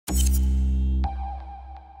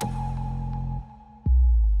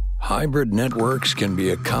Hybrid networks can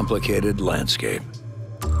be a complicated landscape,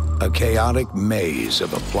 a chaotic maze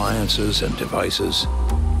of appliances and devices,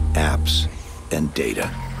 apps and data.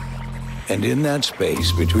 And in that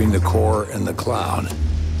space between the core and the cloud,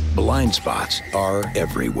 blind spots are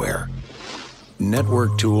everywhere.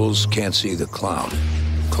 Network tools can't see the cloud.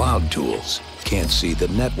 Cloud tools can't see the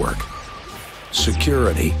network.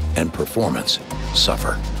 Security and performance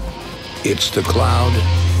suffer. It's the cloud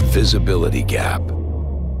visibility gap.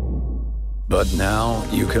 But now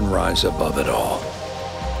you can rise above it all.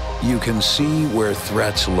 You can see where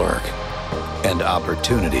threats lurk and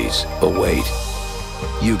opportunities await.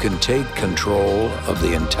 You can take control of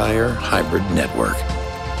the entire hybrid network.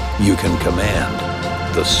 You can command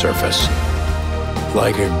the surface.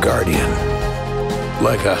 Like a guardian,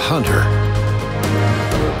 like a hunter,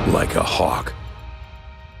 like a hawk.